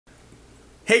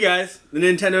Hey guys, the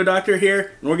Nintendo Doctor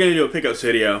here, and we're gonna do a pickups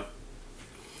video.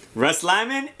 Russ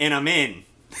Lyman, and I'm in.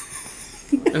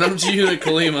 And I'm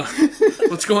GunitColima.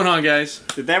 What's going on, guys?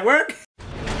 Did that work?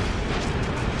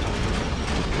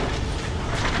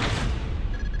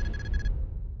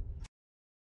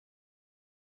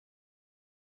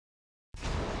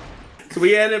 So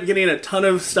we ended up getting a ton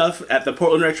of stuff at the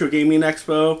Portland Retro Gaming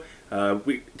Expo.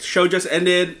 Show just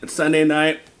ended. It's Sunday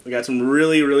night. We got some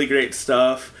really great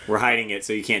stuff. We're hiding it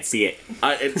so you can't see it.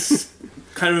 It's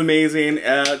kind of amazing.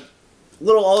 A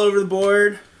little all over the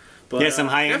board. But, yeah, some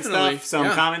high-end stuff, some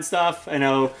common stuff. I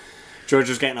know George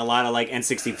was getting a lot of like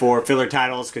N64 filler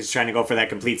titles because he's trying to go for that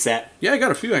complete set. Yeah, I got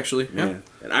a few actually. Yeah.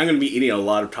 And I'm going to be eating a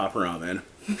lot of Top Ramen.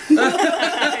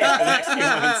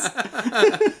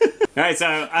 Alright, so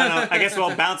I don't know. I guess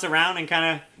we'll bounce around and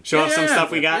kind of show off some stuff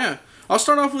we got. Yeah. I'll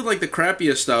start off with like the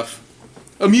crappiest stuff.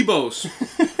 Amiibos.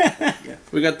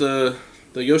 We got the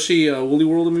Yoshi Woolly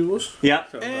World Amiibos. Yep.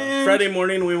 So, Friday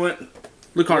morning we went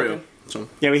Lucario. So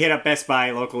yeah, we hit up Best Buy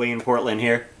locally in Portland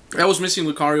here. I was missing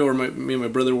Lucario, or me and my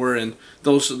brother were, and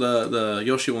those the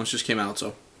Yoshi ones just came out.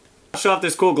 So I'll show off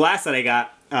this cool glass that I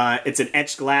got. It's an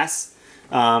etched glass.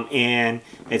 And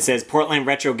it says Portland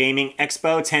Retro Gaming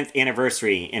Expo 10th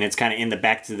Anniversary, and it's kind of in the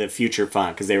Back to the Future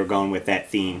font because they were going with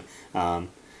that theme.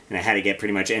 And I had to get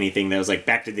pretty much anything that was like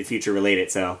Back to the Future related,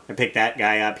 so I picked that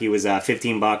guy up. He was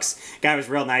 15 bucks. Guy was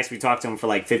real nice. We talked to him for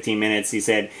like 15 minutes. He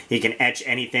said he can etch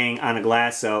anything on a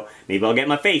glass, so maybe I'll get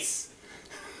my face.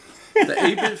 The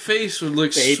 8-bit face would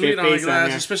look sweet on a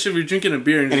glass, especially if you're drinking a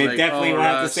beer. And it like, definitely will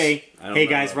have to say, hey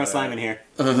guys, Russ Lyman here.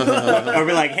 Or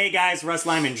be like, hey guys, Russ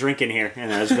Lyman drinking here.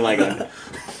 And I just be like,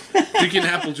 drinking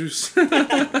apple juice.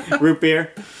 Root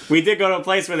beer. We did go to a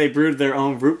place where they brewed their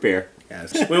own root beer.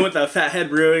 Yes. We went to Fathead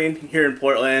Brewing here in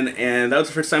Portland, and that was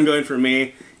the first time going for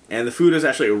me. And the food was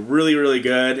actually really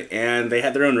good, and they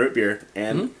had their own root beer,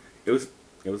 and it was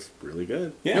really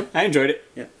good. Yeah, yep. I enjoyed it.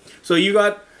 Yeah. So you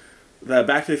got the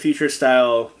Back to the Future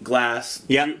style glass.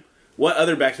 Yeah. What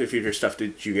other Back to the Future stuff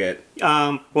did you get?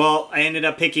 Well, I ended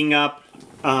up picking up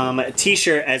a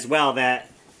T-shirt as well that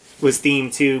was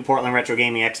themed to Portland Retro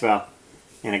Gaming Expo,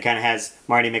 and it kind of has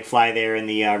Marty McFly there in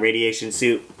the radiation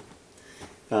suit.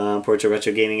 Portland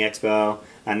Retro Gaming Expo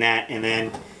on that, and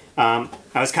then I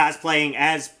was cosplaying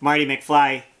as Marty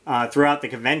McFly throughout the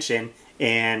convention,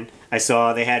 and I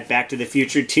saw they had Back to the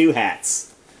Future 2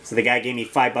 hats. So the guy gave me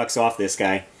 $5 off this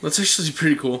guy. That's actually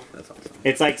pretty cool. That's awesome.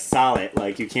 It's like solid,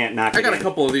 like you can't knock it. I got a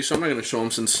couple of these, so I'm not going to show them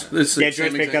since it's yeah,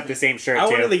 George picked up the same shirt too. I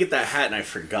wanted to get that hat and I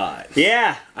forgot.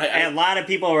 Yeah, a lot of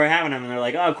people were having them, and they're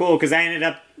like, "Oh, cool," because I ended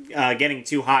up getting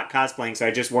too hot cosplaying, so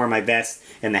I just wore my vest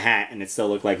and the hat, and it still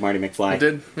looked like Marty McFly. I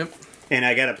did, yep. And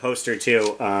I got a poster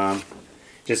too,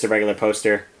 just a regular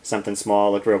poster, something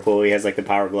small, looked real cool. He has like the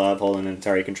power glove holding an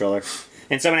Atari controller,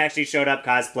 and someone actually showed up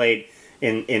cosplayed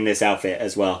in this outfit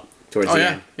as well towards the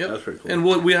end. Yep. That was pretty cool. And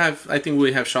I think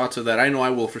we have shots of that. I know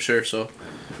I will for sure. So,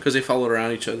 because they followed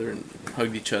around each other and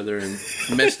hugged each other and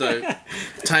messed the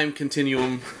time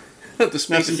continuum. The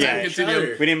space and time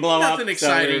continuum. We didn't blow Nothing up,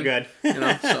 exciting, so we were good. You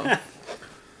know,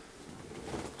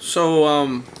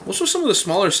 so we'll show some of the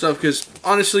smaller stuff because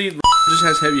honestly, just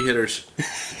has heavy hitters.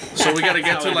 So we gotta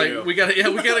get to like we gotta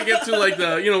get to like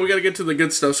the we gotta get to the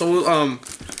good stuff. So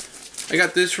I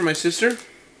got this for my sister,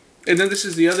 and then this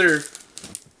is the other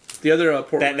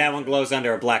Portland. That one glows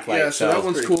under a black light. Yeah, so that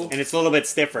one's cool, and it's a little bit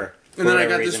stiffer. And then I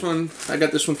got this one. I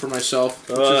got this one for myself,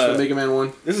 which is the Mega Man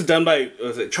one. This is done by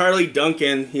Charlie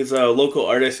Duncan. He's a local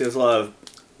artist. He has a lot of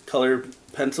color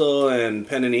pencil and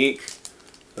pen and ink.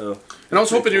 So. And I was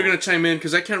hoping you were gonna chime in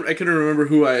because I couldn't remember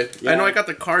who I know I got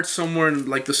the cards somewhere in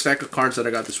like the stack of cards that I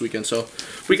got this weekend. So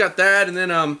we got that, and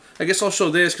then I guess I'll show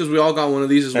this because we all got one of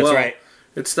these as well. That's right.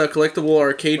 It's the collectible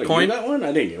arcade coin. You got one?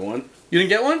 I didn't get one. You didn't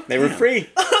get one? They were free.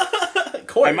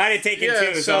 I might have taken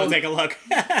two, so I'll take a look.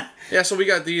 Yeah, so we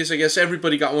got these. I guess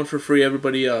everybody got one for free.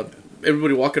 Everybody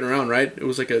walking around, right? It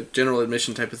was like a general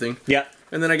admission type of thing. Yeah.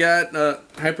 And then I got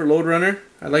Hyper Load Runner.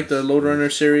 I like the Load Runner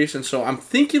series, and so I'm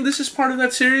thinking this is part of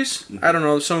that series. I don't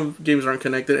know. Some games aren't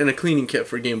connected. And a cleaning kit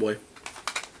for Game Boy.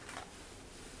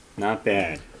 Not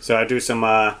bad. So I do some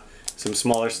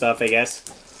smaller stuff, I guess.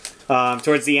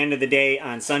 Towards the end of the day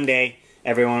on Sunday,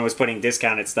 everyone was putting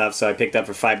discounted stuff, so I picked up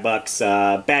for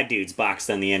 $5 Bad Dudes boxed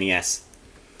on the NES.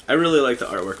 I really like the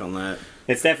artwork on that.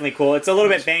 It's definitely cool. It's a little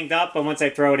bit banged up, but once I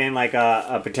throw it in like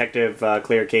a protective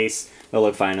clear case, it'll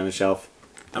look fine on the shelf.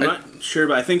 I'm not sure,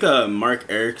 but I think Mark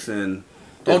Erickson.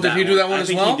 Did he do that one as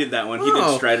well? I think he did that one. He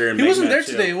did Strider and Mega Man 2. He wasn't there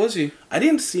today, was he? I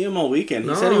didn't see him all weekend.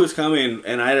 He said he was coming,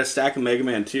 and I had a stack of Mega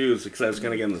Man 2s because I was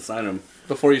going to get him to sign them.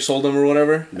 before you sold them or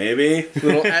whatever. Maybe.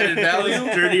 Little added value.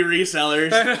 Dirty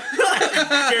resellers.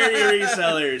 Dirty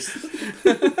resellers.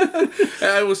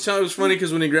 It was funny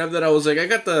because when he grabbed that, I was like, I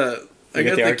got the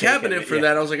cabinet for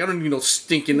that. I was like, I don't need no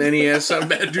stinking NES on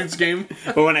Bad Dudes game.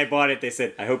 But when I bought it, they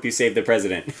said, I hope you saved the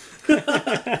president.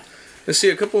 Let's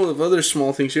see a couple of other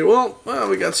small things here. Well,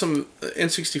 we got some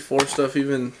N64 stuff,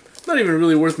 not even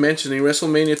really worth mentioning.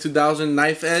 WrestleMania 2000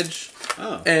 Knife Edge.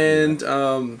 Oh. And,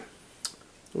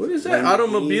 what is that?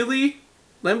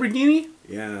 Lamborghini?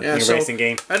 Yeah. So racing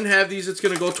game. I didn't have these. It's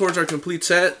going to go towards our complete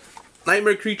set.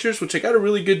 Nightmare Creatures, which I got a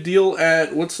really good deal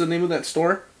at, what's the name of that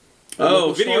store?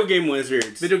 Video Game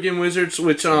Wizards. Video Game Wizards,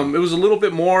 which, it was a little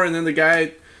bit more, and then the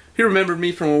guy, he remembered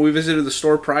me from when we visited the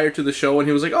store prior to the show, and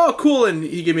he was like, oh, cool, and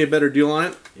he gave me a better deal on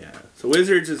it. Yeah. So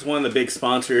Wizards is one of the big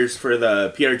sponsors for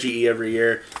the PRGE every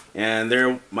year, and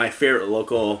they're my favorite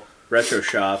local retro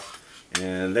shop,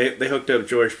 and they hooked up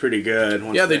George pretty good.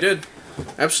 Yeah, they did.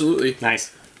 Absolutely.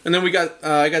 Nice. And then we got,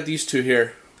 I got these two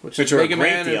here, which is are a Mega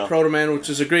great Man deal. and Proto Man, which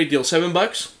is a great deal.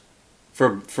 $7?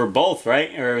 For both,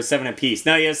 right? Or it was 7 apiece?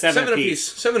 No, yeah, 7 apiece.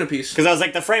 7 apiece. Because I was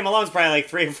like, the frame alone's probably like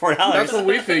 $3 or $4. That's what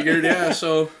we figured, yeah,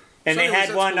 so... And they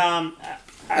had one, cool.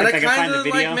 I And I can find kind the of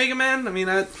video. like Mega Man. I mean,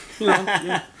 I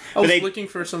was looking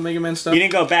for some Mega Man stuff. You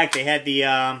didn't go back. They had the,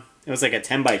 it was like a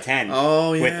 10 by 10.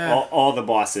 Oh, yeah. With all the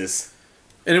bosses.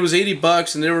 And it was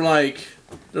 $80, and they're like,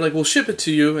 we'll ship it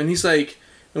to you. And he's like,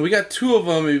 and we got 2 of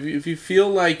them. If you feel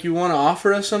like you want to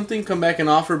offer us something, come back and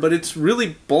offer. But it's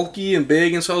really bulky and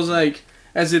big, and so I was like,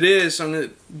 as it is, I'm gonna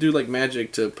do like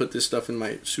magic to put this stuff in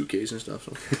my suitcase and stuff.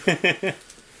 So.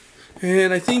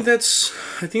 And I think that's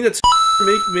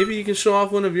maybe you can show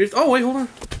off one of yours. Oh wait, hold on.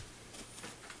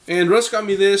 And Russ got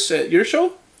me this at your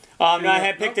show. No, I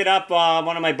had picked it up.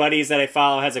 One of my buddies that I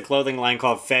follow has a clothing line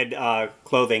called Fed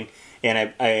Clothing,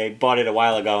 and I bought it a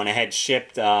while ago, and I had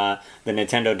shipped the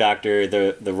Nintendo Doctor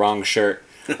the wrong shirt.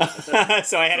 So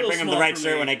I had to bring him the right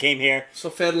shirt when I came here. So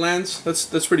Fedlands,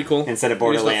 that's pretty cool. Instead of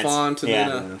Borderlands. Here's the font, and yeah.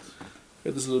 then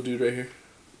got this little dude right here.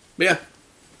 But yeah,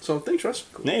 so thanks, Russ.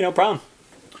 Cool. No problem.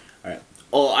 All right.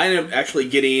 Well, I ended up actually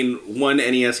getting one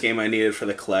NES game I needed for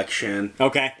the collection.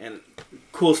 Okay. And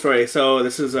cool story. So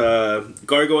this is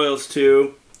Gargoyles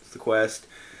 2, it's the quest,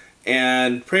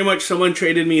 and pretty much someone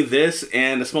traded me this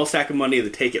and a small stack of money to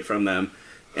take it from them,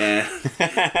 and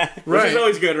which is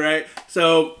always good, right?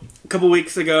 So a couple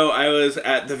weeks ago, I was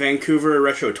at the Vancouver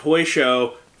Retro Toy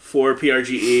Show for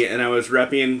PRGE, and I was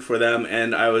repping for them,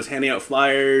 and I was handing out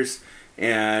flyers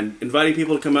and inviting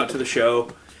people to come out to the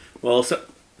show. Well,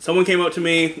 someone came out to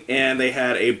me, and they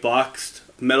had a boxed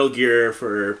Metal Gear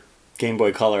for Game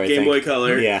Boy Color, I think. Game Boy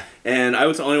Color. Yeah. And I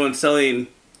was the only one selling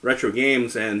retro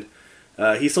games, and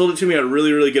he sold it to me at a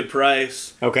really, really good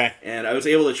price. Okay. And I was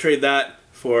able to trade that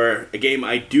for a game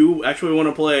I do actually want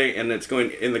to play, and it's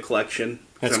going in the collection.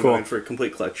 That's I'm cool. going for a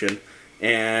complete collection.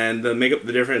 And to make up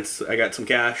the difference, I got some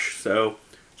cash, so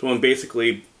someone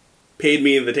basically paid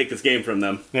me to take this game from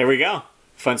them. There we go.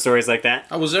 Fun stories like that.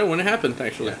 I was there when it happened,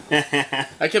 actually.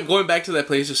 I kept going back to that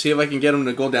place to see if I can get him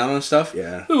to go down on stuff.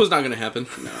 Yeah. It was not going to happen.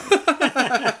 No.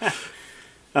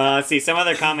 Let's see, some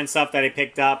other common stuff that I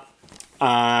picked up.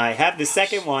 I have the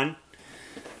second one.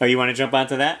 Oh, you want to jump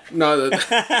onto that? No.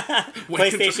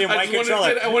 PlayStation White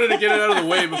controller. I wanted to get it out of the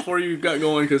way before you got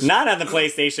going. Cause... Not on the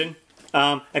PlayStation.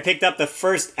 I picked up the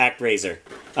first ActRaiser.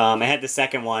 I had the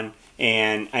second one,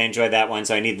 and I enjoyed that one,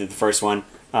 so I needed the first one.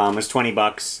 It was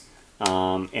 $20.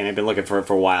 And I've been looking for it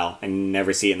for a while. I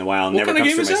never see it in the wild. It never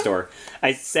comes to my store.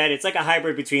 I said it's like a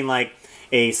hybrid between like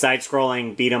a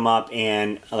side-scrolling beat-em-up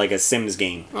and like a Sims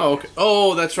game. Oh, okay.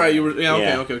 Oh, that's right. You were.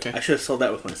 Yeah. Okay. I should have sold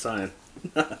that with my sign.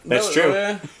 That's true.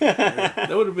 That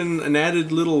would have been an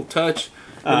added little touch.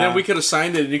 And then we could have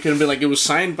signed it, and you could have been like, it was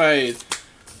signed by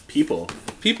People,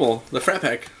 the frat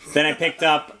pack. Then I picked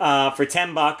up, for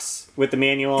 $10 with the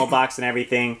manual box and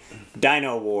everything,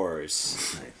 Dino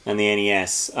Wars on the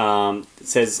NES. It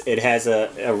says it has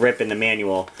a rip in the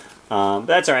manual. But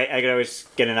that's alright. I could always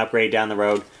get an upgrade down the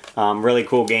road. Really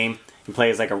cool game. You play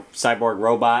as like a cyborg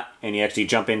robot, and you actually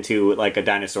jump into like a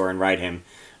dinosaur and ride him.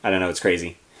 I don't know. It's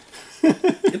crazy.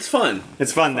 It's fun.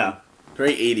 It's fun, though.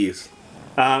 Very 80s.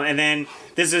 And then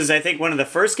this is, I think, one of the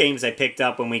first games I picked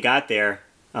up when we got there.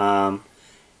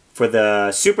 For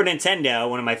the Super Nintendo,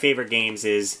 one of my favorite games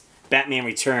is Batman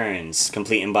Returns,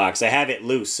 complete in box. I have it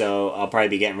loose, so I'll probably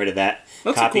be getting rid of that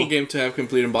That's copy. a cool game to have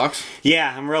complete in box.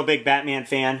 Yeah, I'm a real big Batman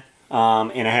fan.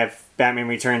 And I have Batman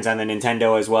Returns on the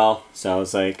Nintendo as well. So I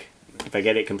was like, if I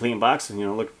get it complete in box,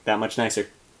 look that much nicer.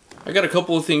 I got a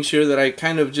couple of things here that I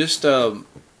kind of just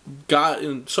got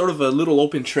in sort of a little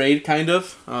open trade, kind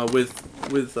of,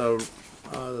 with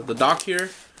the dock here.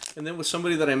 and then with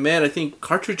somebody that I met, I think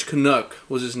Cartidge Canuck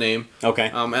was his name. Okay.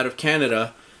 Out of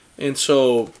Canada, and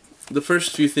so the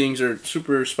first few things are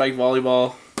Super Spike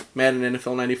Volleyball, Madden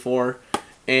NFL 94,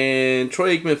 and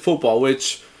Troy Aikman Football,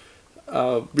 which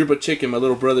Beer Butt Chicken, my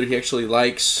little brother, he actually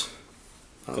likes.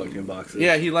 Collecting boxes.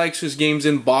 Yeah, he likes his games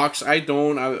in box. I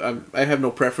don't. I have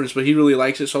no preference, but he really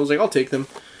likes it, so I was like, I'll take them.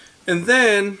 And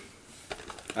then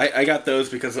I got those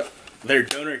because they're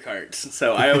donor carts,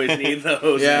 so I always need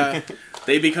those. Yeah.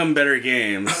 They become better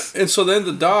games. And so then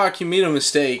the doc, he made a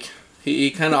mistake. He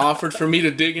kind of offered for me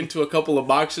to dig into a couple of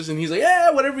boxes, and he's like,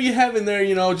 yeah, whatever you have in there,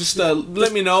 just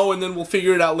let me know, and then we'll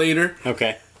figure it out later.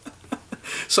 Okay.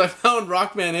 So I found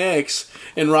Rockman X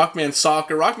and Rockman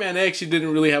Soccer. Rockman X, he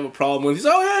didn't really have a problem with. He's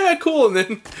like, oh, yeah, cool. And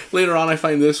then later on, I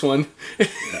find this one.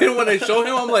 And when I show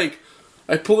him, I'm like,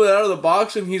 I pull it out of the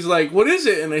box, and he's like, what is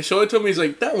it? And I show it to him, he's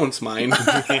like, that one's mine.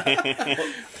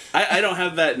 I don't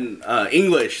have that in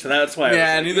English, so that's why.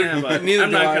 Yeah, I was like, neither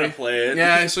I'm not gonna play it.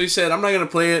 Yeah, so he said, I'm not gonna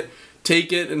play it.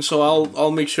 Take it, and so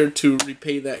I'll make sure to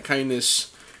repay that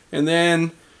kindness. And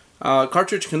then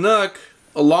Cartidge Canuck,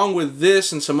 along with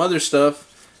this and some other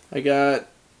stuff, I got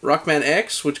Rockman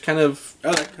X, which kind of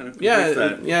that kind of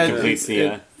completes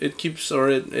it keeps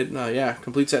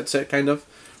completes that set kind of.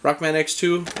 Rockman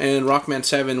X2 and Rockman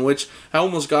 7, which I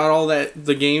almost got all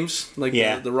the games, the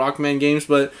Rockman games,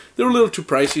 but they were a little too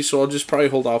pricey, so I'll just probably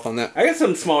hold off on that. I got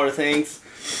some smaller things.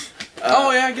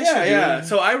 I guess you do. Yeah.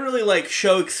 So I really like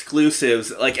show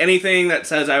exclusives, like anything that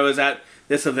says I was at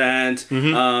this event.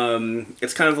 Mm-hmm.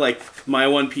 It's kind of like my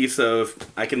one piece of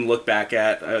I can look back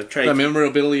at. The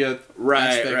memorabilia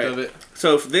aspect of it.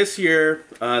 So for this year,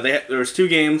 there was 2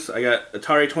 games. I got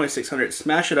Atari 2600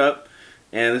 Smash It Up,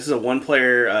 and this is a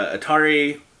one-player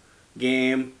Atari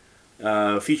game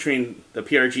featuring the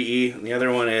PRGE, and the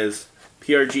other one is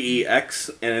PRGE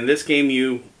X. And in this game,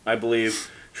 you, I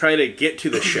believe, try to get to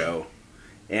the show,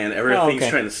 and everything's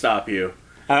trying to stop you.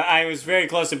 I was very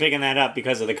close to picking that up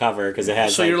because of the cover, because it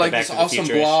has. So you're like this awesome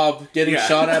blob getting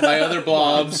shot at by other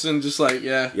blobs, and just like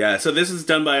Yeah, so this is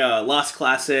done by Lost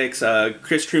Classics.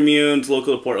 Chris Trumune's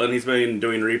local to Portland. He's been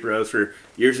doing repros for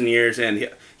years and years, and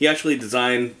he actually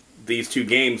designed these 2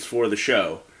 games for the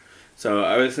show. So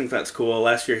I always think that's cool.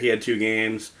 Last year he had 2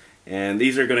 games, and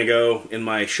these are going to go in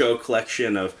my show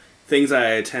collection of things I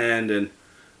attend and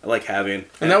I like having.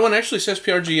 And that one actually says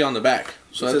PRGE on the back.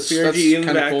 So it says PRGE in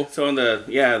the back. Cool. So on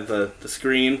the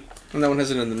screen. And that one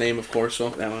has it in the name, of course. So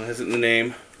that one has it in the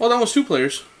name. Oh, that one's 2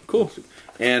 players. Cool.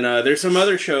 And there's some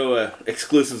other show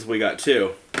exclusives we got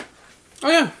too. Oh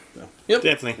yeah. So. Yep.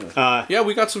 Definitely. Yeah,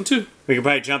 we got some too. We could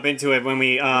probably jump into it when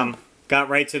we got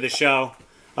right to the show.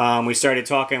 We started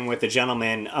talking with the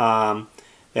gentleman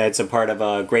that's a part of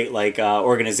a great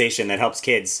organization that helps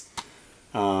kids.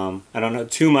 I don't know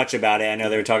too much about it. I know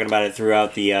they were talking about it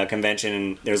throughout the convention,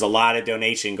 and there's a lot of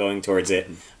donation going towards it.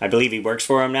 I believe he works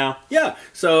for him now. Yeah.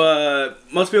 So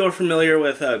most people are familiar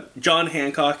with John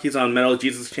Hancock. He's on Metal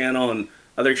Jesus channel and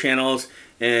other channels,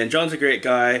 and John's a great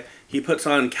guy. He puts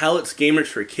on Cowlitz Gamers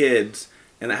for Kids,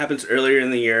 and that happens earlier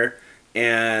in the year,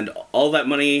 and all that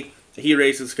money he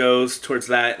raises goes towards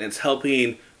that, and it's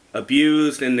helping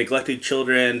abused and neglected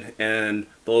children in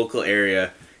the local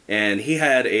area. And he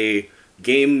had a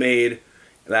game made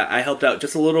that I helped out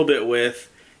just a little bit with,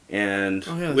 and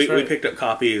we picked up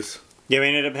copies. Yeah, we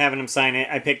ended up having him sign it.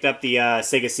 I picked up the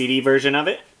Sega CD version of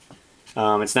it.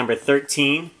 It's number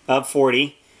 13 of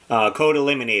 40, Code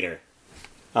Eliminator.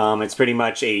 It's pretty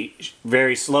much a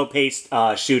very slow-paced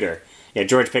shooter. Yeah,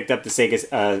 George picked up the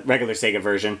Sega regular Sega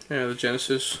version. Yeah, the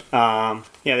Genesis. Yeah,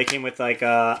 they came with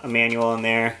a manual in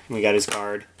there. We got his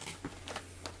card.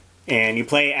 And you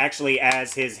play actually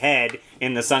as his head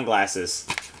in the sunglasses.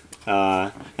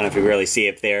 I don't know if you really see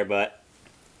it there, but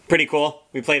pretty cool.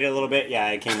 We played it a little bit. Yeah,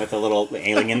 it came with a little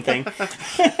alien thing.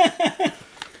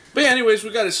 But yeah, anyways,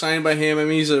 we got it signed by him. I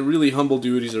mean, he's a really humble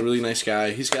dude. He's a really nice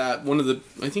guy. He's got one of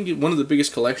the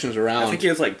biggest collections around. I think he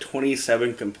has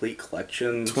 27 complete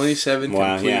collections. 27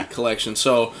 complete collections.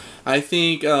 So I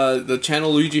think the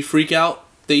channel Luigi Freakout,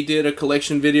 they did a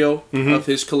collection video of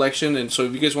his collection, and so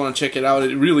if you guys want to check it out,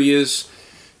 it really is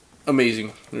amazing.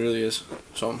 It really is.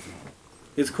 So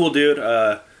he's a cool dude.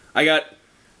 I got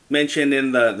mentioned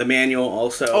in the manual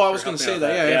also. Oh, I was going to say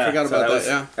that. Yeah, I forgot about that.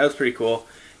 Yeah, that was pretty cool.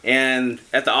 And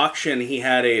at the auction, he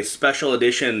had a special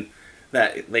edition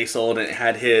that they sold, and it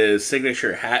had his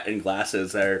signature hat and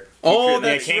glasses there. Oh,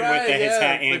 that's came right. with his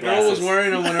hat and the girl was wearing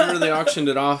them whenever they auctioned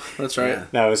it off. That's right. Yeah.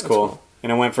 That was cool.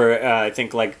 And it went for, I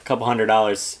think, a couple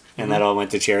 $100, and that all went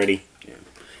to charity. Yeah.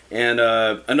 And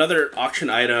another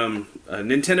auction item,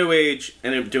 Nintendo Age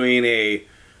ended up doing a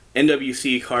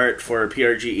NWC cart for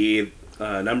PRGE,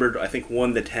 numbered, I think,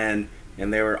 1 to 10,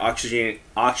 and they were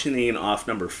auctioning off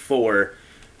number 4,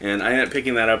 and I ended up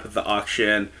picking that up at the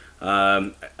auction.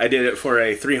 I did it for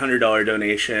a $300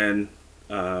 donation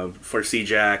for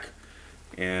C-Jack,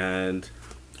 and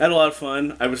I had a lot of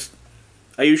fun.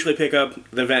 I usually pick up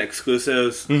the event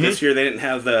exclusives. This year they didn't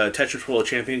have the Tetris World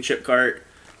Championship cart,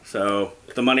 so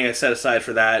the money I set aside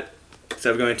for that,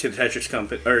 instead of going to the Tetris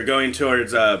company or going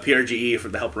towards PRGE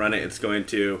to help run it, it's going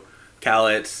to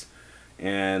Calitz.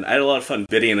 And I had a lot of fun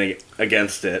bidding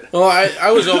against it. Well,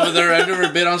 I was over there. I've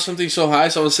never bid on something so high,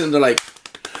 so I was sitting there like,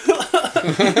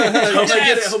 hope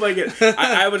I get it.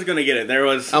 I was gonna get it. There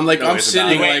was. I'm like, I'm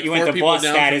sitting like you went to boss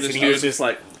status, and he was just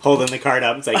like holding the card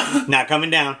up. It's like not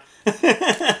coming down.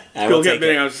 People kept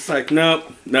bidding. I was just like,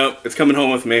 nope, it's coming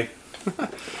home with me.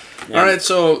 Yeah. All right,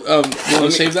 so you want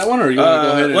to save that one, or you want to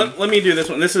go ahead? And... Let me do this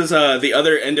one. This is the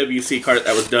other NWC cart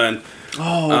that was done.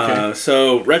 Oh, okay.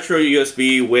 So Retro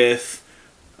USB with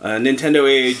Nintendo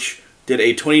Age did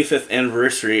a 25th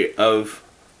anniversary of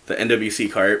the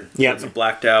NWC cart. Yeah, it's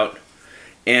blacked out,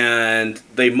 and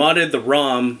they modded the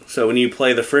ROM so when you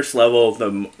play the first level of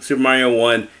the Super Mario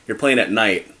 1, you're playing at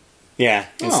night. Yeah,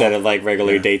 instead of like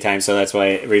regular daytime, so that's why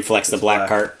it reflects the black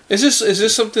cart. Is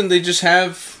this something they just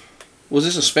have? Was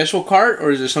this a special cart,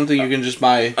 or is it something you can just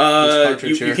buy? This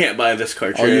cartridge you can't buy this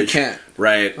cartridge. Oh, you can't.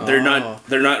 Right? They're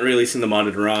not releasing the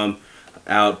modded ROM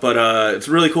out, but it's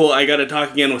really cool. I got to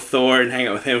talk again with Thor and hang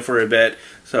out with him for a bit.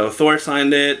 So Thor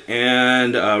signed it,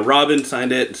 and Robin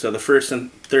signed it. So the first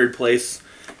and third place,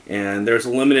 and there's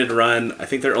a limited run. I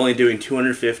think they're only doing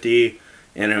 250,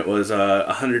 and it was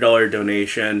a $100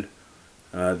 donation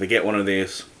to get one of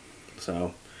these.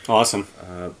 So awesome.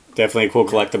 Definitely a cool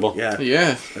collectible.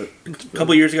 Yeah. A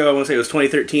couple years ago, I want to say it was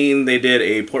 2013, they did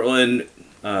a Portland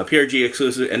PRG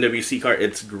exclusive NWC cart.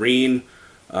 It's green,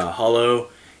 hollow,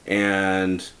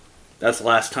 and that's the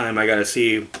last time I got to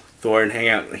see Thor and hang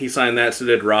out. He signed that, so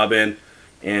did Robin,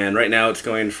 and right now it's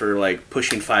going for like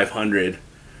pushing 500,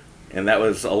 and that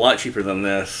was a lot cheaper than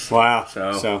this. Wow.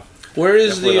 So where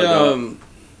is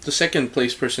the second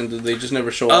place person? Did they just never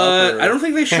show up? Or? I don't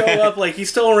think they show up. Like, he's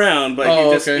still around,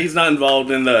 but he's not involved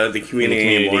in the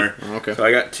community anymore. Okay. So I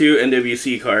got 2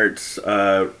 NWC carts, 2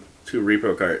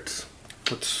 repro carts.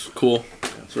 That's cool.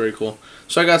 That's very cool.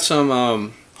 So I got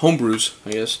some homebrews,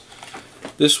 I guess.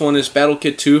 This one is Battle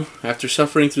Kit 2. After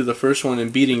suffering through the first one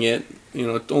and beating it,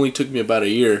 it only took me about a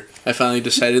year. I finally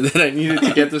decided that I needed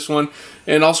to get this one.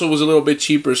 And also it was a little bit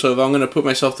cheaper, so if I'm going to put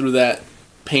myself through that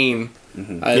pain...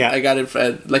 I got it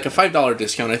at like a $5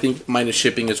 discount. I think minus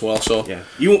shipping as well. So yeah,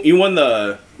 you won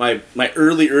my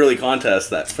early contest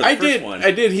for the first one.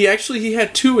 I did. He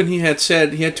had 2, and he had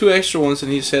 2 extra ones,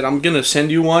 and he said I'm gonna send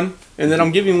you one, and then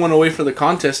I'm giving one away for the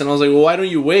contest. And I was like, well, why don't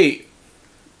you wait?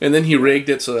 And then he rigged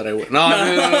it so that I win. No.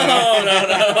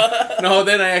 No,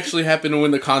 then I actually happened to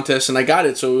win the contest, and I got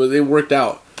it, so it worked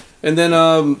out. And then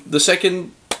the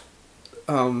second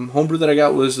homebrew that I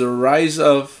got was the Rise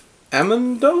of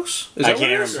Amondos? I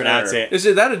can't even pronounce it. Is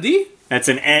it that a D? That's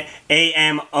an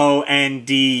AMONDUS.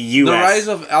 The Rise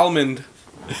of Almond.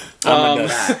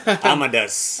 Amondus.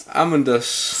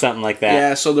 Something like that.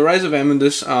 Yeah, so the Rise of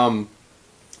Amondus,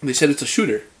 they said it's a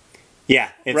shooter. Yeah,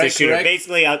 it's a shooter. Correct?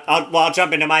 Basically, I'll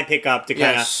jump into my pickup to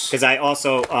kind of... Because I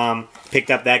also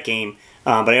picked up that game,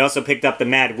 but I also picked up the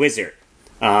Mad Wizard.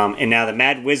 And now the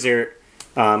Mad Wizard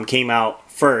came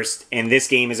out first, and this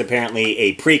game is apparently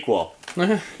a prequel.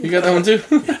 You got that one too?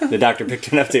 The doctor picked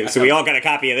it up too. So we all got a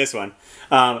copy of this one.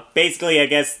 Basically, I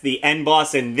guess the end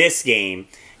boss in this game,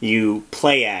 you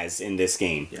play as in this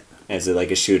game. Yeah. As like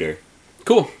a shooter.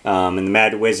 Cool. And the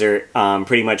Mad Wizard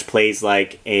pretty much plays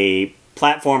like a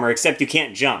platformer, except you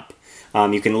can't jump.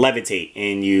 You can levitate,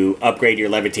 and you upgrade your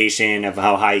levitation of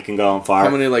how high you can go and far. How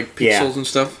many like pixels and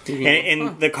stuff?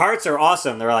 And the carts are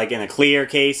awesome. They're like in a clear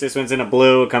case. This one's in a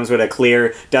blue. It comes with a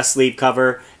clear dust sleeve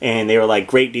cover, and they were like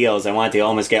great deals. I wanted to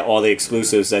almost get all the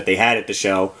exclusives that they had at the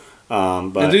show.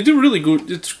 But and they do really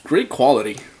good. It's great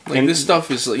quality. Like this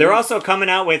stuff is. Like, they're also coming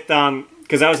out with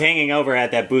because I was hanging over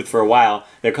at that booth for a while.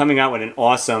 They're coming out with an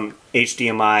awesome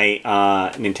HDMI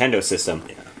Nintendo system.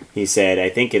 Yeah. He said, I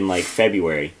think in like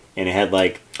February. And it had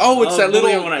like it's that little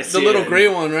little gray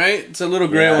one, right? It's a little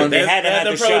gray one. They had it at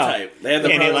the prototype. Show. They had the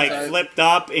prototype. And it like flipped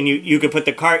up, and you could put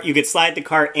the cart, you could slide the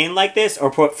cart in like this,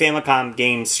 or put Famicom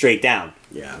games straight down.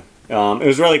 Yeah. It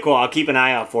was really cool. I'll keep an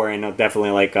eye out for it, and I'll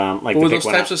definitely like to pick with those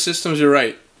types of systems, you're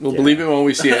right. We'll believe it when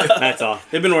we see it. That's all.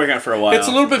 They've been working on it for a while. It's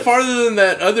a little bit farther than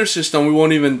that other system we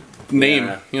won't even name.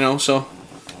 So.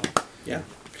 Yeah.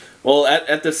 Well,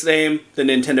 at the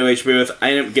Nintendo Age booth, I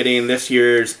ended up getting this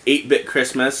year's 8-Bit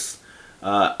Christmas.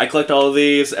 I collect all of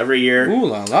these every year. Ooh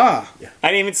la la! Yeah. I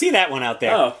didn't even see that one out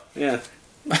there. Oh, yeah.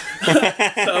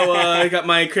 So I got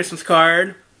my Christmas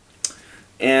card,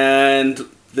 and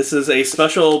this is a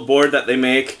special board that they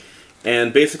make,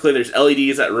 and basically there's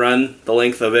LEDs that run the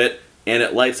length of it, and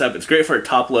it lights up. It's great for a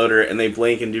top loader, and they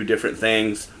blink and do different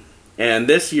things. And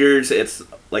this year's, it's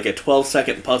like a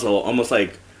 12-second puzzle, almost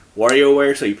like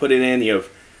WarioWare. So you put it in, you have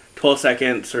 12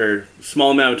 seconds or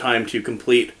small amount of time to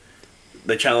complete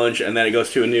the challenge, and then it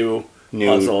goes to a new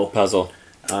puzzle.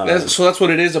 So that's what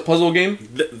it is, a puzzle game?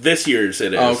 This year's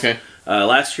it is. Oh, okay.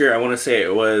 Last year, I want to say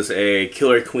it was a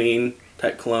Killer Queen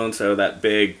type clone, so that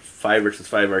big 5 versus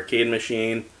 5 arcade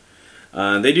machine.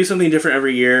 They do something different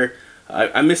every year.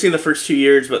 I'm missing the first 2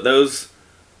 years, but those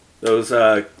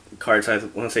cards, I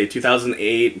want to say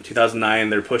 2008, 2009,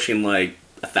 they're pushing like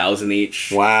 1,000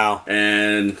 each. Wow.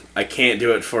 And I can't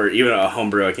do it for even a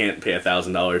homebrew. I can't pay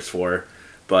 $1,000 for.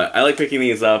 But I like picking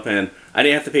these up, and I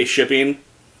didn't have to pay shipping.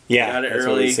 Yeah, got it that's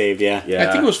early. what we saved. Yeah.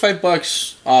 I think it was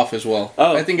 $5 off as well.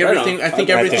 Oh, I think right everything. on. I think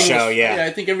At the everything. show, was, yeah.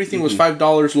 I think everything was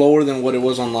 $5 lower than what it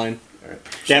was online.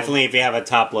 Definitely, if you have a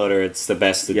top loader, it's the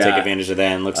best to take advantage of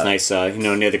that, and looks nice,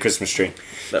 near the Christmas tree.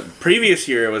 The previous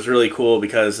year was really cool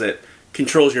because it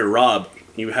controls your ROB.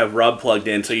 You have ROB plugged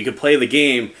in, so you could play the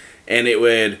game, and it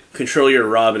would control your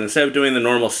ROB. And instead of doing the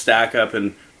normal stack up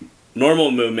and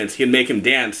normal movements, he'd make him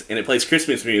dance, and it plays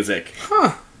Christmas music.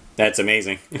 Huh. That's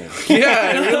amazing.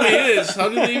 Yeah, it really is. How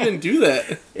did they even do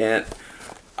that? And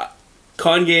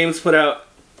Con Games put out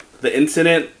The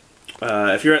Incident.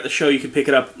 If you're at the show, you can pick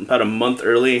it up about a month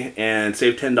early and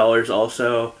save $10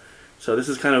 also. So this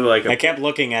is kind of like I kept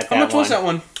looking at that one. How much was that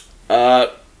one?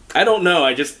 I don't know.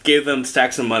 I just gave them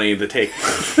stacks of money to take.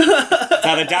 That's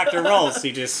how the doctor rolls.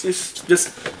 He just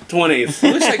 20s.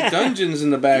 It looks like dungeons in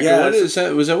the back. Yeah, what is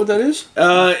that? Was that what that is?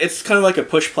 It's kind of like a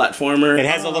push platformer. It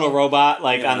has a little robot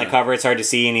on the cover. It's hard to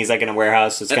see, and he's like in a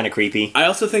warehouse. It's kind of creepy. I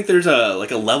also think there's a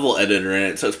level editor in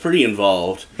it, so it's pretty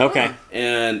involved. Okay.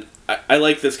 And I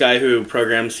like this guy who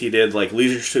programs. He did like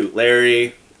Leisure Suit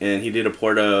Larry, and he did a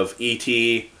port of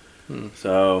E.T.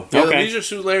 So yeah, the Leisure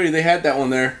Suit Larry, they had that one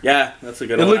there. Yeah, that's a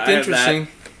good It one. looked interesting.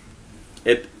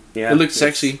 It looked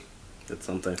sexy. It's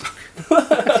something.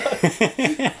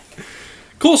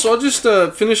 Cool. So I'll just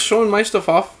finish showing my stuff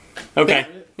off. Okay.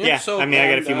 Yeah, Yeah. so- I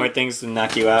got a few more things to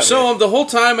knock you out. So the whole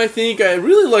time, I think I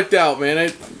really lucked out,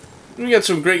 man. We got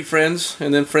some great friends,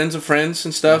 and then friends of friends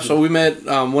and stuff. So we met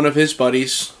one of his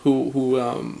buddies who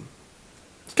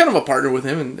is kind of a partner with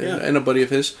him and a buddy of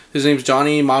his. His name's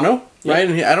Johnny Mano, right?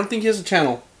 And I don't think he has a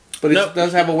channel, but he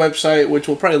does have a website, which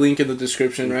we'll probably link in the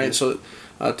description, right? So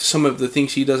to some of the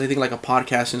things he does, I think like a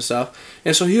podcast and stuff.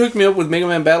 And so he hooked me up with Mega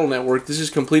Man Battle Network. This is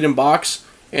complete in box,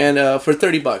 and for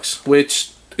 $30,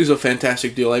 which is a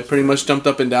fantastic deal. I pretty much jumped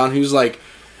up and down. He's like,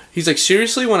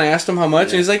 seriously? When I asked him how much,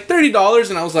 and he's like, $30,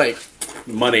 and I was like,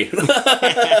 money. threw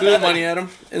the money at him.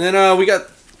 And then we got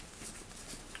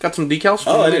some decals.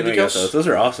 Oh, I didn't know you got those. Those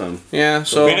are awesome. Yeah,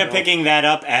 so we ended up picking that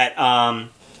up at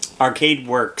Arcade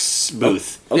Works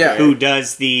booth. Okay. Yeah. Who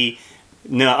does the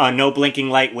no blinking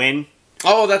light win?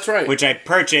 Oh, that's right. Which I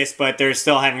purchased, but they're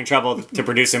still having trouble to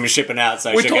produce them and shipping out. So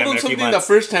I We should told get them them in a few something the months.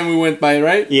 first time we went by,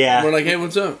 right? Yeah. We're like, hey,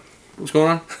 what's up? What's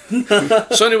going on?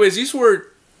 So anyways, these were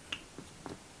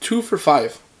 2 for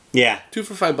 $5. Yeah. 2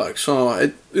 for $5.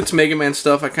 So it's Mega Man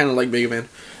stuff. I kind of like Mega Man.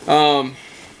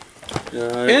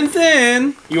 And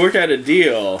then You worked out a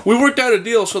deal. we worked out a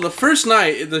deal. So the first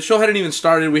night, the show hadn't even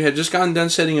started. We had just gotten done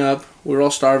setting up. We were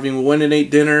all starving. We went and ate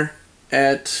dinner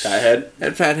at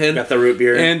Fathead. Got the root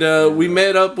beer. And we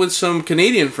met up with some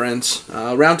Canadian friends,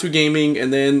 Round 2 Gaming,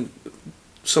 and then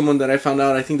someone that I found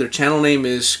out, I think their channel name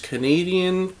is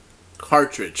Canadian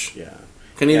Cartridge. Yeah.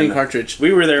 Canadian Cartridge.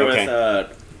 We were there Okay.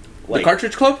 with The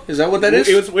Cartridge Club? Is that what that is?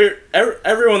 It was weird.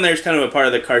 Everyone there's kind of a part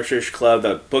of the Cartridge Club,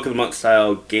 the Book of the Month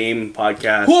style game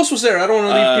podcast. Who else was there? I don't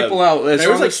want to leave people out. As There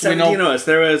was long like as we 17 know. of us.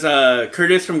 There was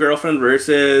Curtis from Girlfriend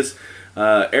Versus,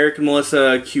 Eric and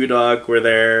Melissa QDawg were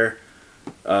there.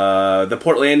 The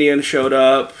Portlandian showed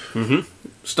up. Mm-hmm.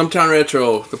 Stumptown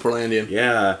Retro, the Portlandian.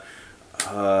 Yeah.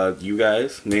 You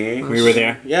guys, me. We were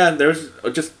there. Yeah, there was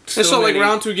just And so like many.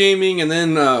 Round 2 Gaming, and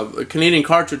then Canadian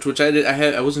Cartridge, which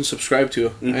I wasn't subscribed to.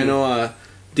 Mm-hmm. I know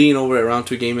Dean over at Round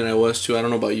 2 Gaming, I was too. I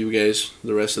don't know about you guys,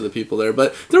 the rest of the people there,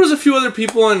 but there was a few other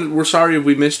people, and we're sorry if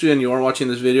we missed you and you are watching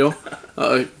this video.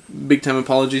 Big time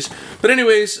apologies. But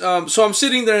anyways, so I'm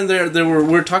sitting there, and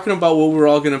we're talking about what we're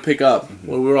all gonna pick up,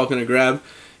 what we were all gonna grab.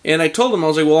 And I told him, I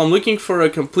was like, well, I'm looking for a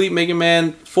complete Mega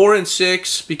Man 4 and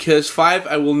 6, because 5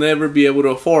 I will never be able to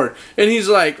afford. And he's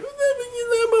like,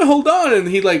 hold on. And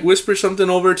he like whispers something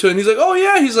over to it, and he's like, oh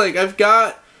yeah, he's like, I've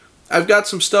got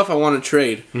some stuff I want to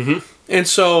trade. Mm-hmm. And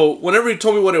so whenever he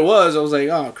told me what it was, I was like,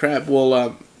 oh crap,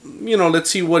 well, you know, let's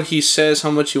see what he says,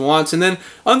 how much he wants. And then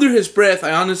under his breath,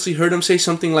 I honestly heard him say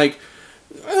something like,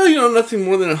 you know, nothing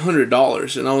more than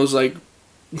 $100. And I was like,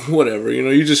 whatever, you know,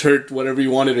 you just heard whatever you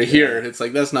wanted to hear. It's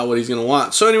like, that's not what he's going to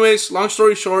want. So anyways, long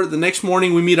story short, the next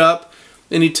morning we meet up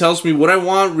and he tells me what I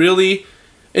want really.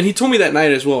 And he told me that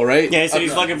night as well, right? Yeah, he said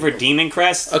he's looking for Demon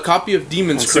Crest. A copy of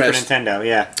Demon's Crest. Super Nintendo,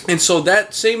 yeah. And so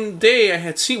that same day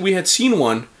we had seen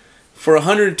one for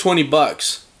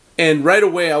 $120. And right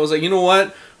away I was like, you know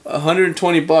what?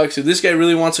 $120. If this guy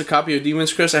really wants a copy of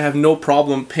Demon's Crest, I have no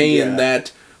problem paying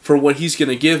that for what he's going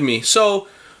to give me. So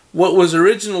what was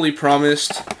originally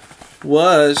promised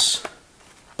was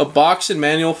a box and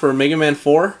manual for Mega Man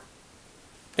 4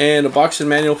 and a box and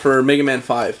manual for Mega Man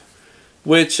 5,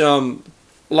 which a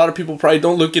lot of people probably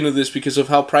don't look into this because of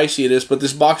how pricey it is, but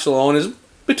this box alone is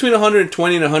between $120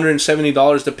 and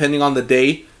 $170 depending on the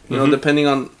day, you know, depending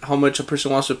on how much a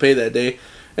person wants to pay that day.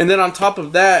 And then on top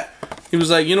of that, he was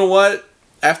like, you know what?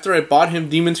 After I bought him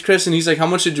Demon's Crest, and he's like, how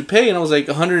much did you pay? And I was like,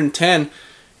 $110.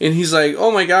 And he's like,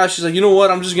 oh my gosh. He's like, you know what?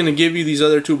 I'm just going to give you these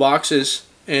other 2 boxes.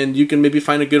 And you can maybe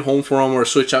find a good home for them or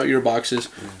switch out your boxes.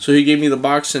 So he gave me the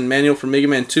box and manual for Mega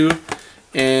Man 2.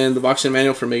 And the box and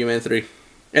manual for Mega Man 3.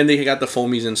 And they got the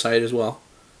foamies inside as well.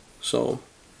 So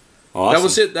awesome. That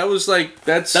was it. That was like,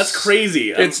 that's crazy.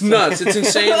 It's nuts. It's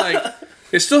insane. Like,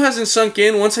 it still hasn't sunk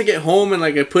in. Once I get home and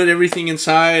like I put everything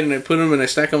inside and I put them and I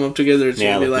stack them up together, it's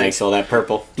gonna be like nice, all that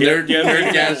purple.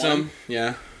 Nerdgasm.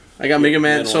 Yeah. I got Mega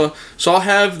Man, so I'll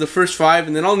have the first 5,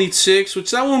 and then I'll need 6,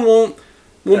 which that one won't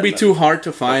be too hard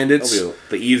to find. It's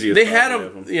the easiest. They had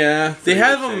them, yeah. They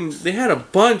have them. They had a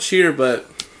bunch here, but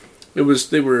they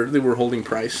were holding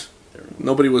price.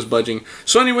 Nobody was budging.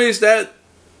 So, anyways, that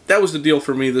was the deal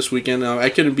for me this weekend. I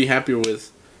couldn't be happier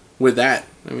with that.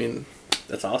 I mean,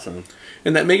 that's awesome.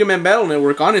 And that Mega Man Battle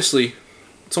Network, honestly,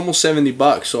 it's almost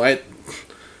 $70. So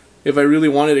if I really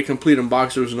wanted a complete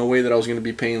unbox, there was no way that I was going to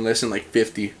be paying less than like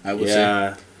 $50, I would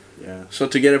say. Yeah. So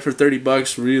to get it for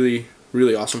 $30, really,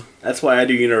 really awesome. That's why I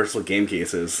do Universal Game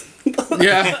Cases.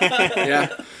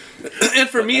 Yeah. And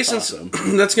for me, since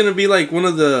that's going to be like one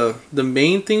of the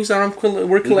main things that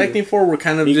we're collecting for, we're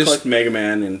kind of you collect Mega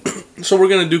Man, and so we're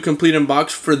going to do complete unbox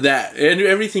for that. And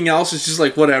everything else is just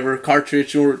like whatever,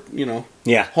 cartridge or, you know,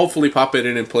 hopefully pop it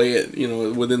in and play it, you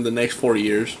know, within the next 40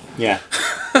 years. Yeah.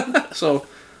 So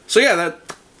yeah,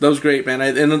 that was great, man.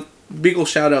 And a big ol'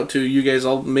 shout out to you guys.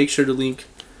 I'll make sure to link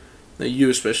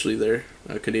you, especially there,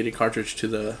 Canadian Cartridge,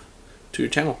 to your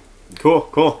channel.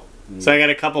 Cool. So I got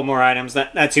a couple more items,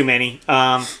 not too many.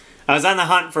 I was on the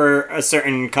hunt for a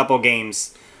certain couple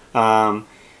games,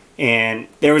 and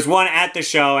there was one at the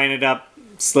show. I ended up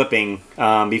slipping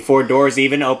before doors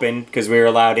even opened because we were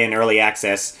allowed in early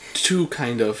access. Two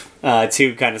kind of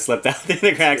slipped out through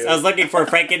the cracks. I was looking for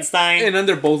Frankenstein, and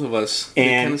under both of us,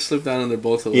 and kind of slipped down under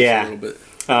both of us a little bit.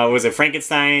 Was it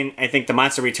Frankenstein? I think The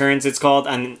Monster Returns it's called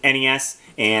on NES,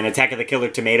 and Attack of the Killer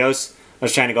Tomatoes. I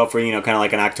was trying to go for, you know, kind of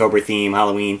like an October theme,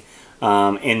 Halloween.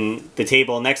 And the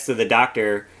table next to the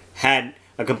doctor had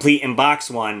a complete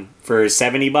in-box one for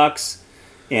 $70.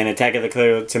 And Attack of the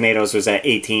Killer Tomatoes was at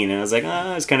 $18, and I was like,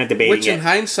 I was kind of debating. Which, in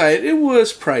hindsight, it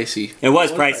was pricey. It was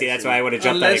pricey. That's why I would have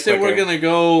jumped on it quicker. Unless they were going to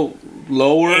go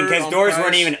lower. And because doors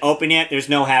weren't even open yet, there's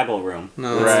no haggle room.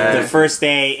 No, right. The first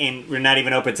day, and we're not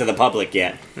even open to the public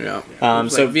yet. Yeah.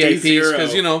 So like VIPs,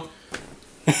 because you know.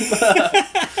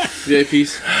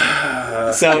 VIPs.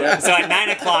 So at 9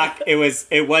 o'clock, it was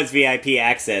VIP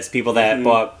access. People that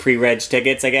bought pre-reg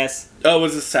tickets, I guess. Oh,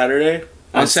 was it Saturday?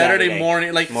 On Saturday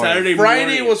morning, Saturday Friday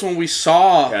morning was when we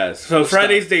saw. Yeah, so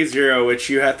Friday's day 0, which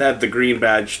you have to have the green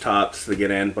badge tops to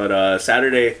get in. But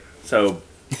Saturday, so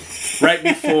right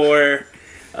before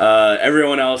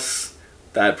everyone else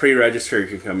that pre-registered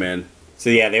could come in. So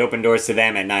yeah, they opened doors to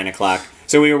them at 9 o'clock.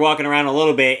 So we were walking around a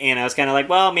little bit, and I was kind of like,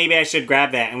 well, maybe I should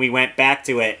grab that. And we went back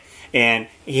to it, and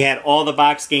he had all the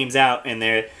box games out, and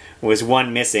there was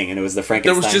one missing, and it was the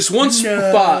Frankenstein. There was just one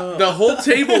spot. The whole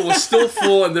table was still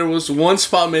full, and there was one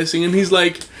spot missing. And he's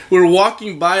like, we were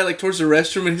walking by, like, towards the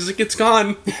restroom, and he's like, it's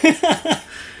gone.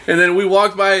 And then we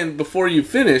walked by, and before you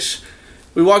finish,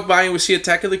 we walked by, and we see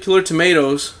Attack of the Killer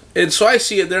Tomatoes. And so I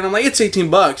see it there, and I'm like, it's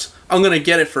 $18. I'm going to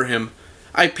get it for him.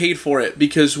 I paid for it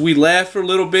because we left for a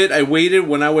little bit. I waited.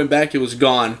 When I went back, it was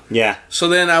gone. Yeah. So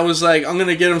then I was like, I'm going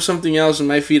to get him something else, and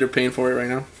my feet are paying for it right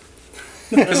now.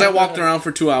 Because I walked around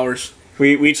for 2 hours.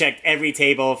 We checked every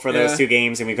table for those 2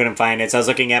 games, and we couldn't find it. So I was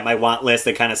looking at my want list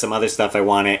and kind of some other stuff I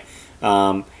wanted.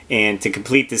 And to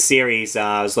complete the series,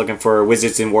 I was looking for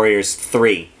Wizards and Warriors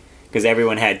 3. Because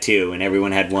everyone had 2, and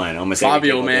everyone had 1. Almost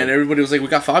Fabio, man. Did. Everybody was like, we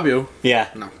got Fabio. Yeah.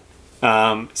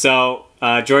 No. So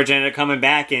George ended up coming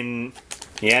back, and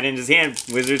he had in his hand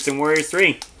Wizards and Warriors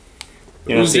 3.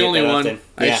 It was the only one.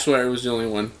 I swear it was the only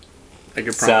one. I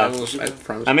could promise. I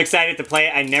promise. I'm excited to play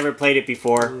it. I never played it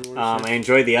before. I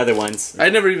enjoyed the other ones.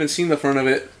 I'd never even seen the front of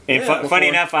it. And funny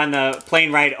enough, on the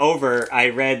plane ride over, I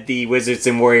read the Wizards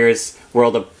and Warriors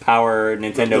World of Power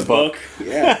Nintendo book.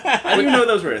 Yeah, I didn't even know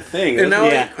those were a thing. And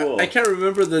now cool. I can't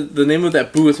remember the name of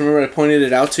that booth. Remember I pointed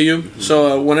it out to you. Mm-hmm.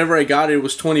 So whenever I got it, it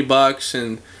was $20,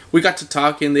 and we got to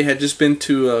talking. They had just been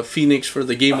to Phoenix for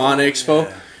the Game On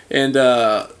Expo,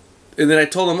 and then I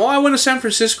told him, I went to San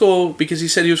Francisco because he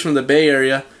said he was from the Bay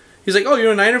Area. He's like,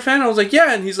 you're a Niner fan? I was like,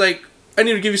 yeah. And he's like, I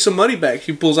need to give you some money back.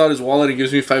 He pulls out his wallet and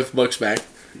gives me $5 back.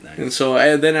 Nice. And so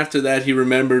then after that, he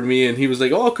remembered me and he was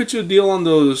like, I'll cut you a deal on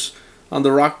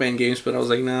the Rock Band games. But I was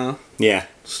like, no. Yeah.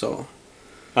 So.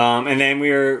 And then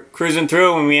we were cruising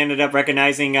through and we ended up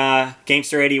recognizing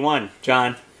Gamester81,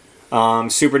 John.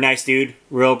 Super nice dude,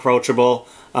 real approachable.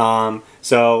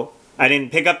 So I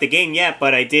didn't pick up the game yet,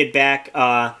 but I did back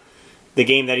the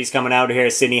game that he's coming out here,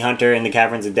 Sydney Hunter and the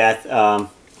Caverns of Death.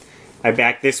 I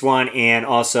backed this one and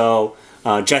also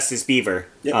Justice Beaver.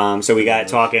 Yep. So we got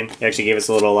talking. He actually gave us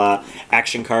a little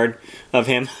action card of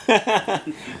him.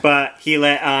 But he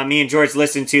let me and George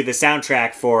listen to the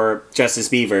soundtrack for Justice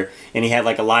Beaver, and he had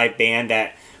like a live band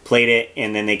that played it,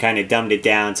 and then they kind of dumbed it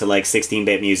down to like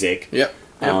 16-bit music. Yep.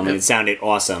 And it sounded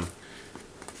awesome.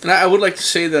 And I would like to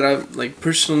say that I'm like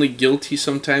personally guilty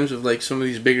sometimes of like some of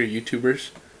these bigger YouTubers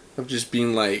of just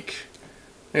being like,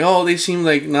 they seem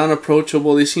like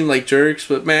non-approachable, they seem like jerks,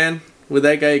 but man, with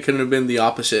that guy it couldn't have been the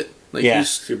opposite. Like, he's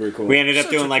super cool. We ended up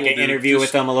doing like an interview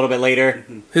with him a little bit later.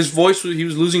 His voice, he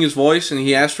was losing his voice, and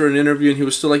he asked for an interview, and he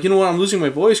was still like, you know what, I'm losing my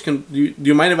voice. Do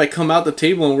you mind if I come out the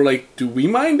table? And we're like, do we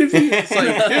mind if you? It's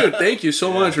like, dude, thank you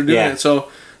so much for doing it. So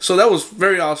that was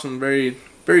very awesome, very,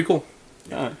 very cool.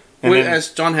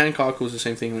 As John Hancock was the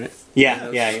same thing, right?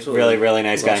 Yeah, so really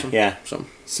nice guy. Awesome. Yeah.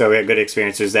 So we had good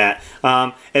experiences with that.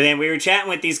 And then we were chatting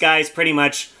with these guys pretty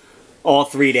much all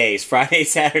 3 days. Friday,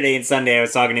 Saturday, and Sunday I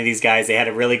was talking to these guys. They had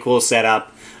a really cool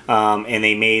setup, and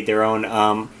they made their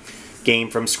own game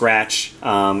from scratch.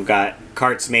 Got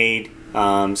carts made,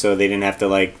 so they didn't have to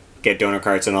like get donor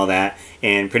carts and all that.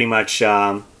 And pretty much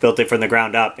built it from the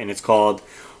ground up, and it's called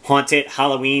Haunted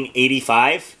Halloween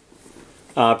 85.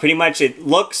 Pretty much it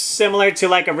looks similar to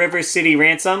like a River City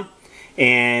Ransom,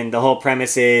 and the whole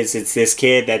premise is it's this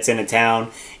kid that's in a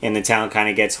town, and the town kind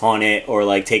of gets haunted or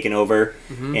like taken over,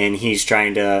 and he's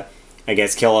trying to, I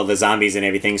guess, kill all the zombies and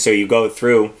everything. So you go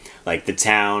through like the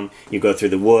town, you go through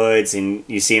the woods, and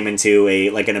you see him into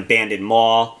an abandoned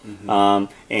mall,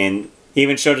 and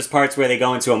even showed us parts where they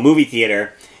go into a movie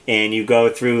theater, and you go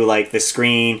through like the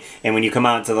screen, and when you come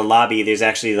out into the lobby, there's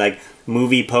actually like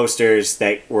movie posters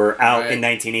that were out in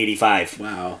 1985.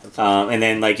 Wow. That's awesome. And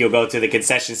then like you'll go to the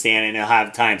concession stand and it'll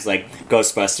have times like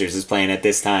Ghostbusters is playing at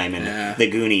this time, and the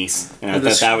Goonies. And I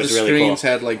thought that was really cool. The screens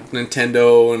had like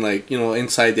Nintendo and like,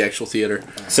 inside the actual theater.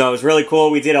 So it was really cool.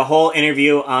 We did a whole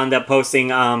interview on the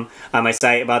posting on my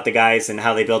site about the guys and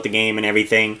how they built the game and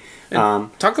everything.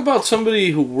 And talk about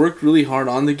somebody who worked really hard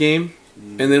on the game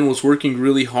and then was working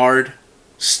really hard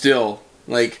still.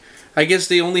 Like, I guess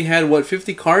they only had,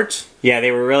 50 carts? Yeah,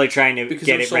 they were really trying to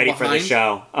get it ready for the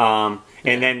show. And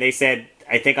then they said,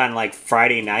 I think on like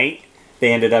Friday night,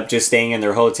 they ended up just staying in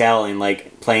their hotel and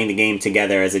like playing the game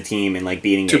together as a team and like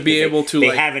beating it. To be able to,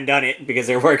 they haven't done it because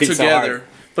they're working together. So hard.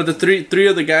 But the three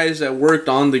of the guys that worked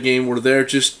on the game were there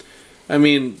just,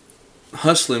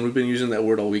 hustling. We've been using that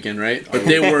word all weekend, right? But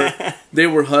they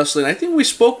were hustling. I think we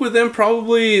spoke with them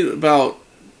probably about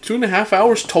 2.5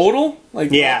 hours total. Like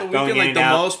the weekend, like the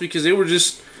most, because they were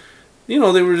just, they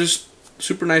were just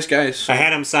super nice guys. So. I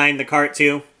had them sign the cart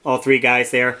too. All 3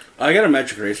 guys there. I got a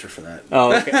Magic Eraser for that.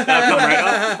 Oh, okay. That'll come right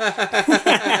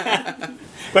off.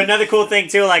 But another cool thing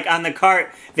too, like on the cart,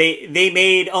 they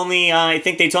made only I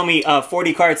think they told me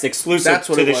 40 carts exclusive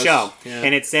to the show,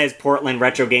 and it says Portland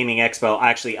Retro Gaming Expo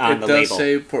actually on the label. It does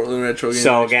say Portland Retro Gaming Expo.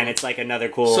 So again, it's like another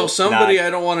cool. So somebody I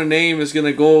don't want to name is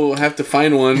gonna go have to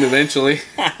find one eventually.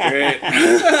 Great.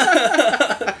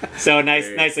 So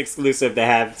nice exclusive to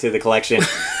have to the collection.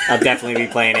 I'll definitely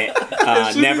be playing it.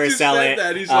 Never sell it.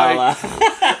 That, he's like,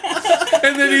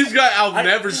 and then he's got, I'll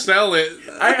never sell it.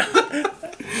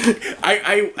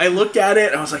 I looked at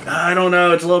it and I was like, I don't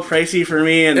know, it's a little pricey for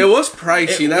me. And it was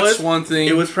pricey. That's one thing.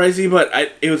 It was pricey, but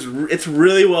it's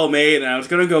really well made, and I was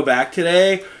gonna go back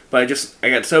today, but I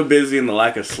got so busy in the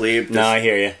lack of sleep. No, I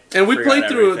hear you. And we played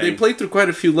through. They played through quite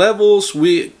a few levels.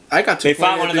 I got to. They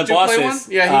fought one of the bosses.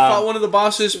 Yeah, he fought one of the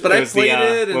bosses, but I played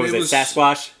it, and what was it?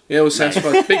 Sasquatch. Yeah, it was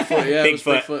Sasquatch. Bigfoot. Yeah,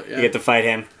 Bigfoot. Yeah. You get to fight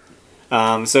him.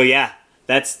 So yeah,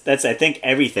 that's I think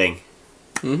everything.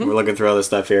 We're looking through all this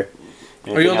stuff here.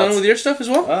 Are you all done with your stuff as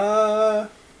well?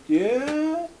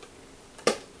 Yeah.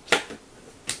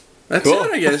 That's Cool.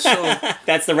 it, I guess. So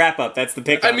That's the wrap up. That's the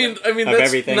pick. I mean, of that's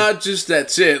everything. not just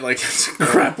that's it. Like it's a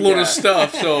crap load of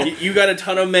stuff. So You got a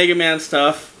ton of Mega Man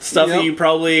stuff that Yep. you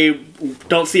probably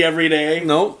don't see every day.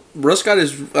 no, Russ got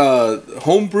his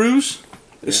home brews.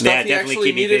 The stuff Yeah, he definitely actually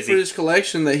keep me needed busy. for his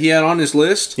collection that he had on his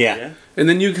list. Yeah. And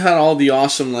then you got all the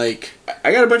awesome like,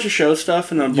 I got a bunch of show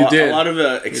stuff and You did. a lot of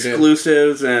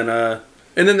exclusives and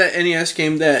and then that NES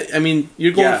game that I mean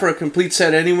you're going Yeah. for a complete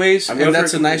set anyways, I'm and going for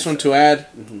that's a a nice complete one to add,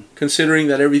 considering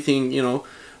that everything I'm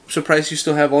surprised you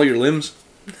still have all your limbs.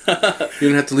 You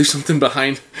didn't have to leave something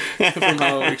behind from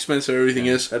how expensive everything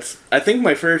is. that's I think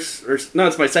my first it's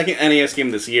my second NES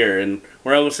game this year, and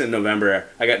we're almost in November.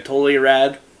 I got Totally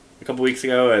Rad a couple weeks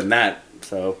ago, and that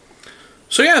so.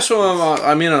 So yeah,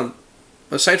 I mean,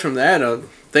 aside from that,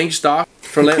 thanks Doc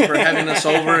for having us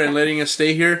over and letting us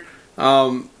stay here.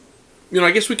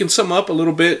 I guess we can sum up a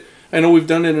little bit. I know we've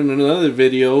done it in another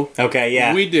video. Okay.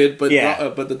 Yeah. We did, but Yeah.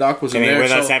 but the Doc wasn't I mean, there.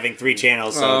 with So us having 3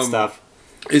 channels and stuff.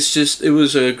 it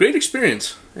was a great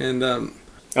experience, and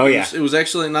Oh yeah. it was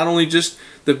excellent. Not only just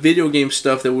the video game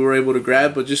stuff that we were able to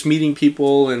grab, but just meeting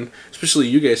people, and especially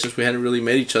you guys, since we hadn't really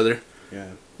met each other. Yeah.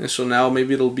 And so now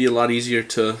maybe it'll be a lot easier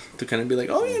to kind of be like,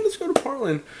 oh yeah, let's go to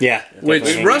Portland. Yeah. Which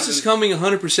definitely. Russ is coming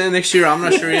 100% next year. I'm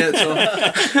not sure yet. So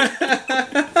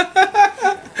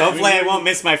Hopefully, I won't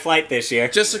miss my flight this year.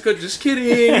 Jessica, just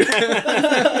kidding.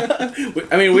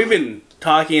 I mean, we've been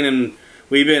talking, and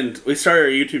we started our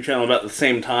YouTube channel about the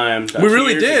same time. about We 2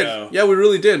 really years did. ago. Yeah, we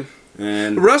really did.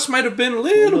 And Russ might have been a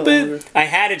little bit. I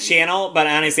had a channel, but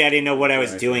honestly, I didn't know what I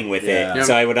was doing with Yeah. it.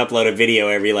 So I would upload a video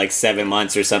every like 7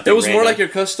 months or something. It was more random. like your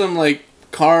custom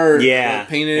car yeah,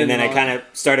 painted. and then I kind of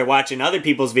started watching other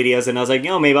people's videos, and I was like,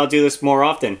 maybe I'll do this more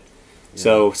often.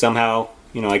 So somehow,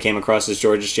 I came across this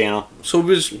George's channel. So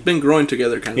we've just been growing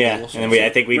together, kind of. Yeah, also. and then I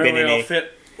think we've been remember in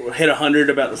we all hit 100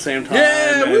 about the same time.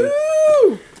 Yeah, and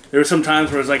woo! there were some times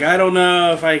where I was like, I don't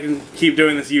know if I can keep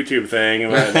doing this YouTube thing,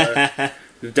 but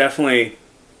it definitely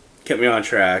kept me on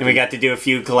track. And we got to do a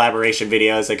few collaboration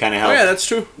videos that kind of Oh helped. yeah, that's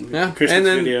true. Yeah, Christmas and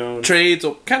then video. trades,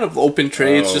 kind of open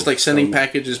trades, Oh, just like sending some-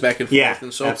 packages back and forth, Yeah,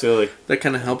 and so absolutely. that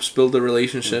kind of helps build the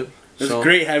relationship. It's So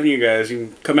great having you guys. You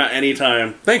can come out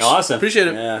anytime. thanks, Awesome. appreciate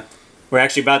it. Yeah. We're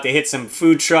actually about to hit some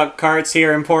food truck carts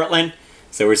here in Portland,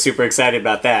 so we're super excited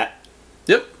about that.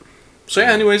 Yep. So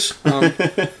yeah, anyways, Hope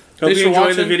Thanks you for enjoy the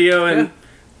watching. video and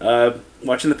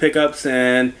watching the pickups,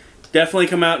 and definitely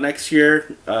come out next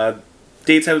year.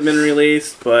 Dates haven't been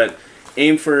released, but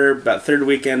aim for about third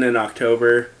weekend in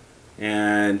October.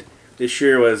 And this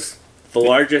year was the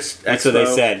largest That's expo. what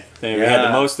they said. We had the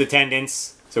Yeah. most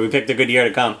attendance, so we picked a good year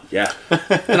to come. Yeah.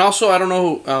 and also I don't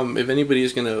know if anybody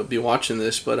is gonna be watching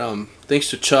this, but thanks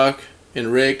to Chuck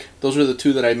and Rick, those are the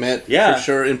two that I met Yeah. for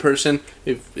sure in person.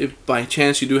 If by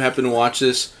chance you do happen to watch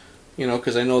this,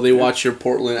 because I know they watch your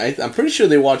Portland. I'm pretty sure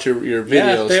they watch your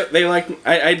videos. Yeah, they like.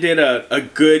 I did a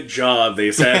good job,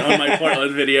 they said, on my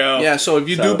Portland video. Yeah, so if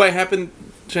you So- do by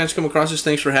chance come across this,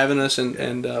 thanks for having us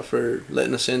and for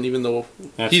letting us in, even though he's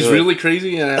Absolutely. really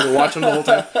crazy and I had to watch him the whole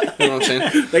time. You know what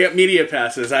I'm saying? They got media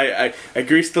passes. I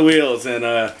greased the wheels and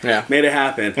Yeah. made it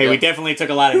happen. Hey, we definitely took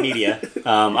a lot of media.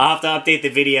 I'll have to update the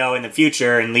video in the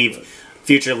future and leave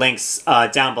future links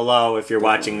down below if you're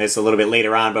watching this a little bit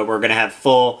later on, but we're going to have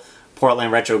full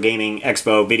Portland Retro Gaming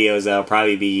Expo videos that'll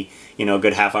probably be, a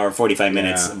good half hour, 45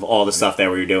 minutes Yeah. of all the stuff that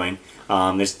we were doing.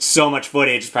 There's so much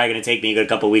footage, it's probably going to take me a good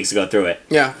couple weeks to go through it.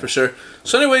 Yeah, for sure.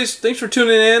 So anyways, thanks for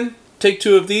tuning in. Take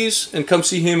 2 of these and come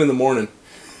see him in the morning.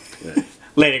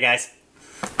 Later, guys.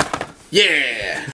 Yeah!